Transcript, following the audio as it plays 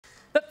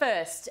But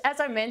first, as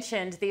I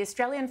mentioned, the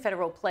Australian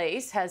Federal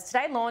Police has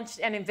today launched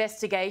an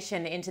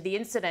investigation into the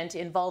incident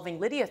involving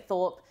Lidia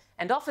Thorpe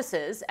and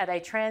officers at a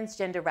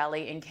transgender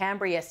rally in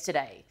Canberra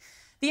yesterday.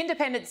 The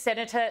independent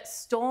senator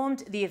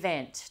stormed the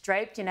event,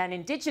 draped in an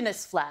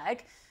Indigenous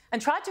flag,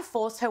 and tried to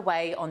force her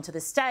way onto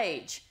the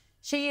stage.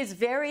 She is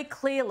very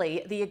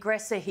clearly the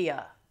aggressor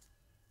here.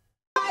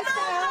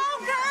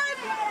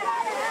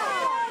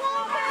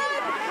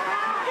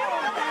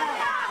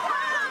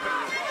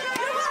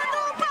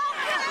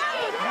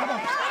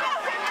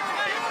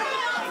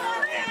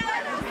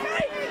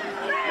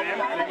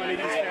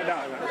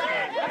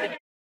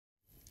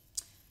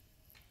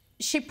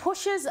 She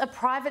pushes a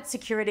private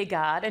security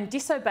guard and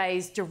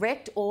disobeys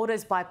direct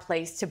orders by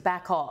police to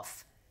back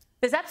off.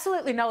 There's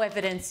absolutely no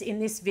evidence in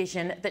this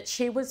vision that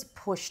she was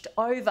pushed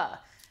over,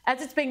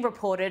 as it's being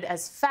reported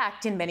as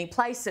fact in many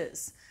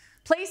places.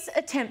 Police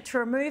attempt to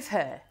remove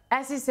her,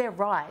 as is their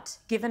right,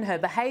 given her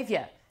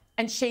behaviour,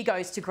 and she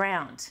goes to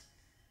ground.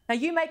 Now,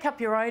 you make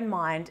up your own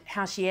mind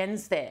how she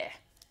ends there.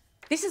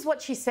 This is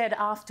what she said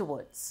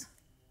afterwards.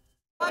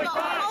 I got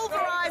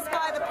pulverised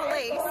by the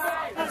police,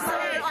 so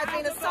I've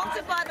been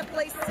assaulted by the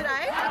police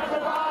today as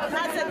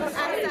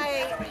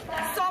a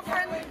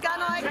sovereign,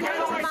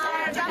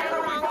 gun-owned,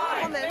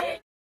 jump-around woman.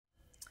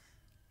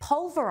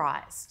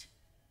 Pulverised?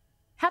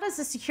 How does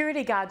the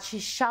security guard she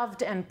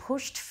shoved and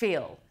pushed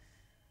feel?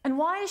 And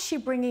why is she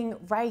bringing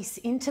race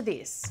into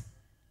this?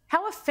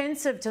 How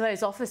offensive to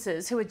those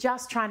officers who are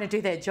just trying to do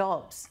their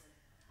jobs?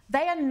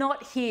 They are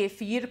not here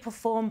for you to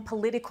perform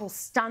political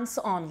stunts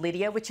on,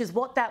 Lidia, which is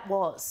what that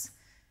was.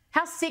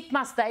 How sick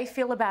must they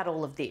feel about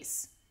all of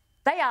this?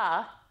 They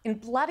are, in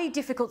bloody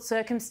difficult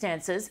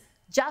circumstances,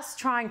 just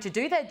trying to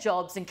do their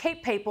jobs and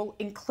keep people,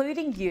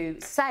 including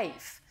you,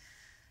 safe.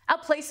 Our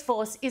police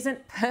force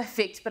isn't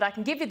perfect, but I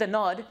can give you the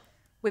nod.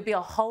 We'd be a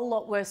whole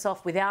lot worse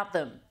off without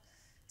them.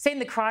 Seeing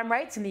the crime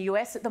rates in the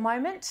US at the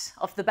moment,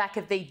 off the back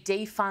of the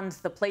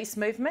defund the police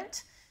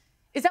movement?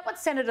 Is that what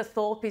Senator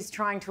Thorpe is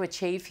trying to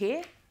achieve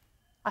here?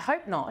 I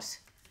hope not.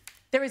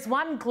 There is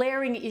one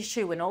glaring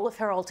issue in all of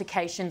her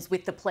altercations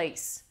with the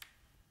police.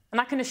 And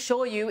I can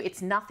assure you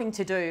it's nothing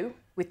to do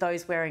with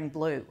those wearing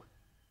blue.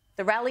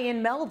 The rally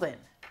in Melbourne.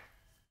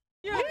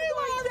 You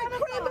are the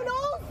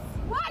criminals!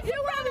 What? You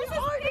are the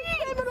only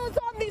criminals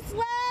on this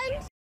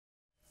land!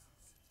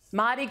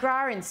 Mardi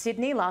Gras in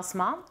Sydney last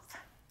month.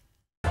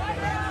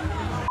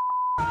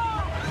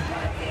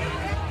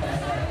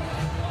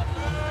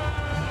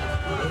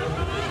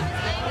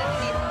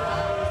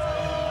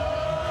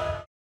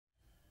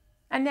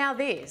 And now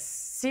this,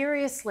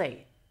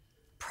 seriously.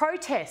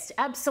 Protest,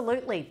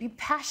 absolutely. Be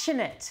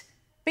passionate.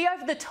 Be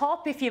over the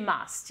top if you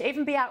must.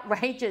 Even be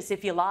outrageous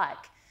if you like.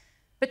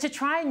 But to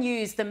try and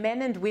use the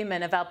men and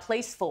women of our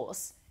police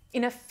force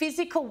in a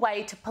physical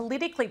way to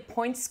politically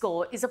point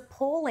score is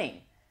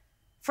appalling.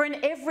 For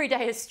an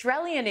everyday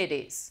Australian it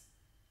is,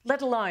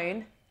 let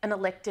alone an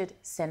elected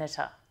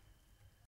senator.